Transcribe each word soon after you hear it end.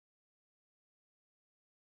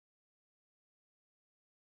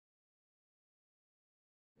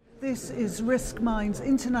This is Risk Minds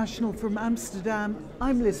International from Amsterdam.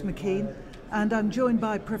 I'm Liz McKean, and I'm joined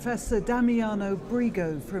by Professor Damiano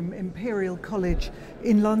Brigo from Imperial College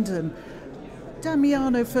in London.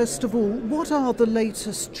 Damiano, first of all, what are the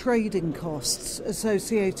latest trading costs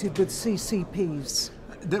associated with CCPs?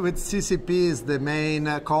 With CCPs, the main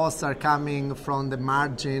costs are coming from the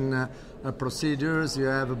margin procedures. You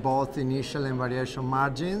have both initial and variation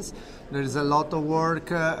margins. There is a lot of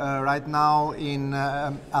work right now in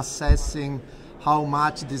assessing how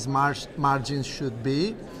much these margins should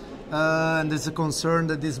be. And there's a concern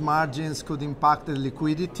that these margins could impact the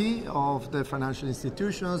liquidity of the financial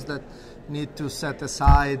institutions that need to set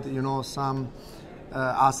aside, some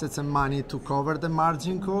assets and money to cover the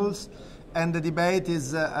margin calls. And the debate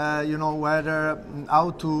is, whether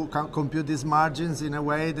how to compute these margins in a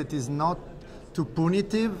way that is not too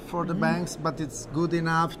punitive for the banks, but it's good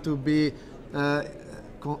enough to be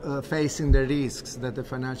facing the risks that the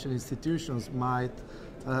financial institutions might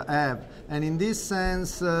have. And in this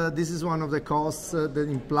sense, this is one of the costs, the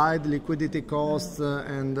implied liquidity costs,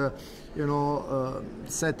 and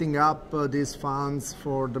setting up these funds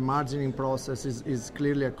for the margining process is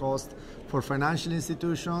clearly a cost for financial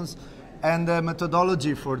institutions. And the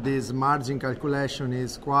methodology for this margin calculation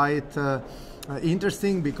is quite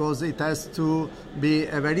interesting, because it has to be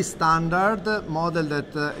a very standard model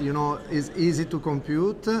that is easy to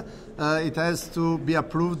compute. It has to be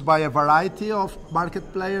approved by a variety of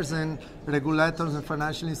market players and regulators and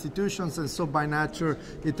financial institutions, and so by nature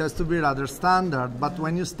it has to be rather standard. But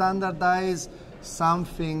when you standardize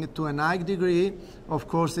something to a high degree, of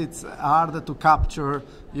course it's harder to capture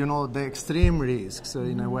the extreme risks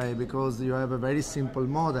in a way, because you have a very simple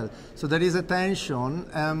model. So there is a tension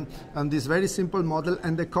on this very simple model,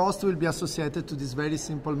 and the cost will be associated to this very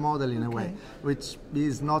simple model in a way, which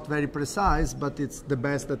is not very precise, but it's the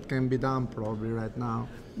best that can be done probably right now.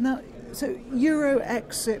 Now, so Euro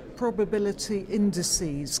exit probability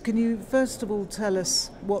indices, can you first of all tell us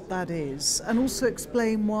what that is, and also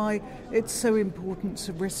explain why it's so important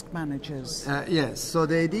to risk managers? Yes, so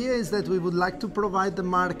the idea is that we would like to provide the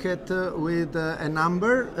market with a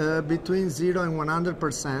number between 0 and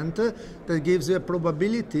 100% that gives you a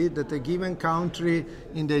probability that a given country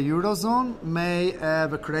in the Eurozone may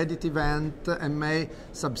have a credit event and may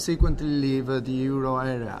subsequently leave the Euro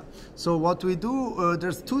area. So what we do,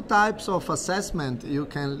 there's two types of assessment you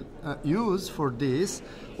can use for this.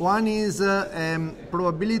 One is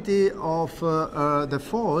probability of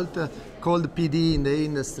default, called PD in the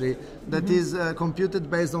industry, that is computed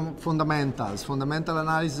based on fundamentals, fundamental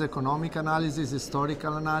analysis, economic analysis,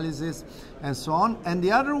 historical analysis, and so on. And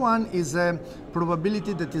the other one is a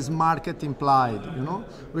probability that is market implied.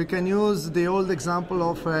 We can use the old example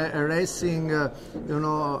of a racing,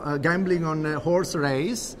 gambling on a horse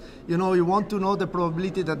race. You want to know the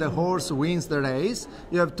probability that the horse wins the race.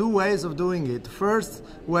 You have two ways of doing it. First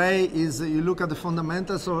way is you look at the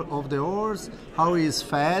fundamentals of the horse, how he is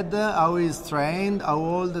fed, how he is trained, how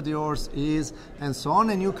old the horse is, and so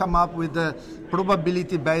on, and you come up with the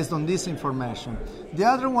probability based on this information. The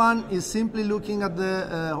other one is simply looking at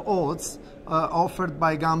the odds offered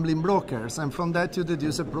by gambling brokers, and from that you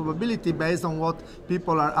deduce a probability based on what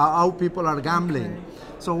how people are gambling.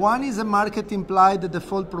 So one is a market implied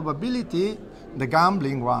default probability, the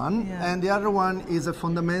gambling one, and the other one is a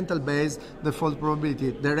fundamental based default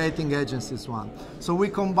probability, the rating agencies one. So we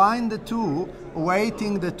combine the two,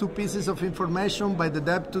 weighting the two pieces of information by the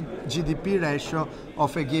debt to GDP ratio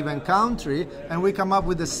of a given country, and we come up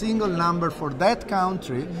with a single number for that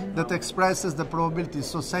country that expresses the probability.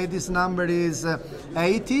 So say this number is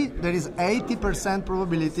 80, there is 80%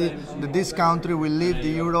 probability that this country will leave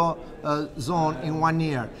the Euro zone in 1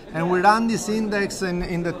 year. And we run this index, and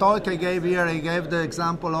in the talk I gave here, I gave the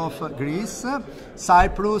example of Greece,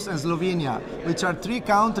 Cyprus, and Slovenia, which are three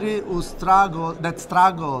countries that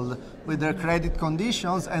struggled with their credit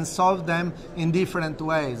conditions and solved them in different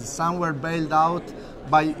ways. Some were bailed out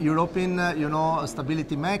by European,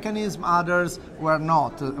 stability mechanism. Others were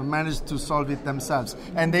not, managed to solve it themselves.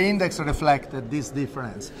 And the index reflected this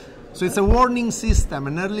difference. So it's a warning system,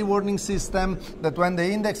 an early warning system, that when the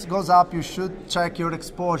index goes up, you should check your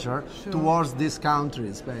exposure towards these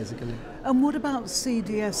countries, basically. And what about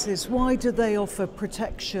CDSs? Why do they offer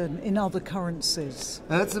protection in other currencies?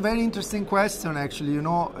 That's a very interesting question, actually.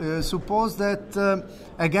 Suppose that,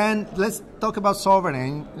 again, let's talk about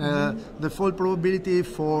sovereign, the full probability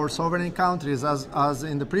for sovereign countries, as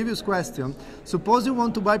in the previous question. Suppose you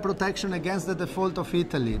want to buy protection against the default of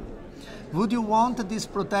Italy. Would you want this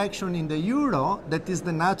protection in the euro, that is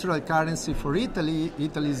the natural currency for Italy?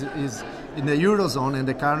 Italy is in the eurozone and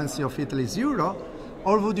the currency of Italy is euro.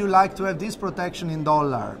 or would you like to have this protection in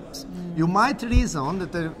dollars? You might reason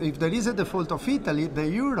that if there is a default of Italy, the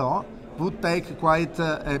euro would take quite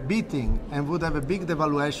a beating and would have a big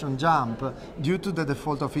devaluation jump due to the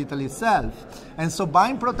default of Italy itself. And so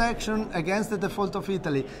buying protection against the default of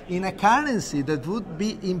Italy in a currency that would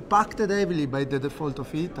be impacted heavily by the default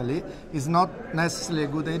of Italy is not necessarily a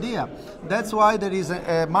good idea. That's why there is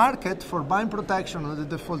a market for buying protection on the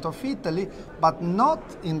default of Italy, but not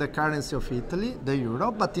in the currency of Italy, the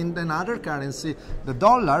euro, but in another currency, the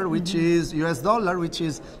dollar, which is US dollar, which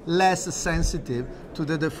is less sensitive to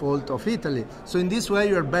the default of Italy. So in this way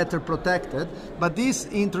you are better protected, but this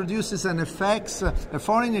introduces an effect, a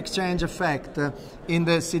foreign exchange effect in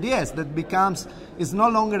the CDS that is no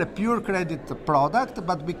longer a pure credit product,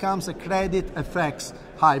 but becomes a credit FX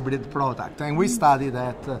hybrid product, and we study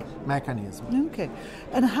that mechanism. Okay,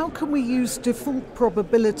 and how can we use default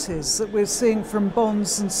probabilities that we're seeing from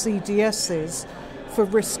bonds and CDSs for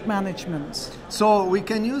risk management? So we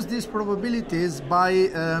can use these probabilities by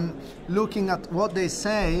looking at what they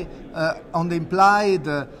say on the implied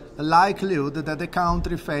likelihood that the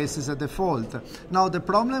country faces a default. Now the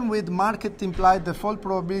problem with market implied default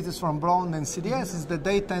probabilities from bond and CDS is that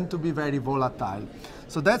they tend to be very volatile.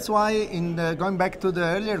 So that's why, going back to the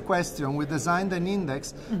earlier question, we designed an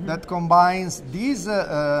index that combines these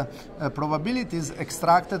probabilities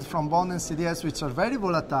extracted from bond and CDS, which are very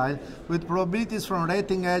volatile, with probabilities from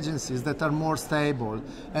rating agencies that are more stable.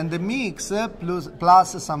 And the mix,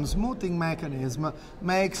 plus some smoothing mechanism,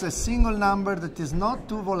 makes a single number that is not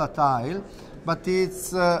too volatile, but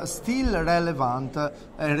it's still relevant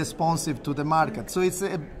and responsive to the market. So it's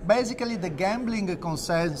basically the gambling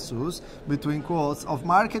consensus, between quotes, of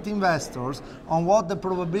market investors on what the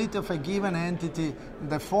probability of a given entity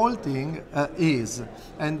defaulting is.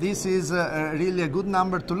 And this is really a good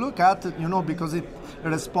number to look at, because it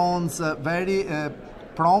responds very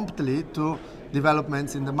promptly to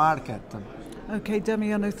developments in the market. Okay,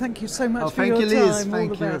 Damiano, thank you so much for thank your you, Liz. time.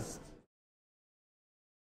 Thank All the you. best.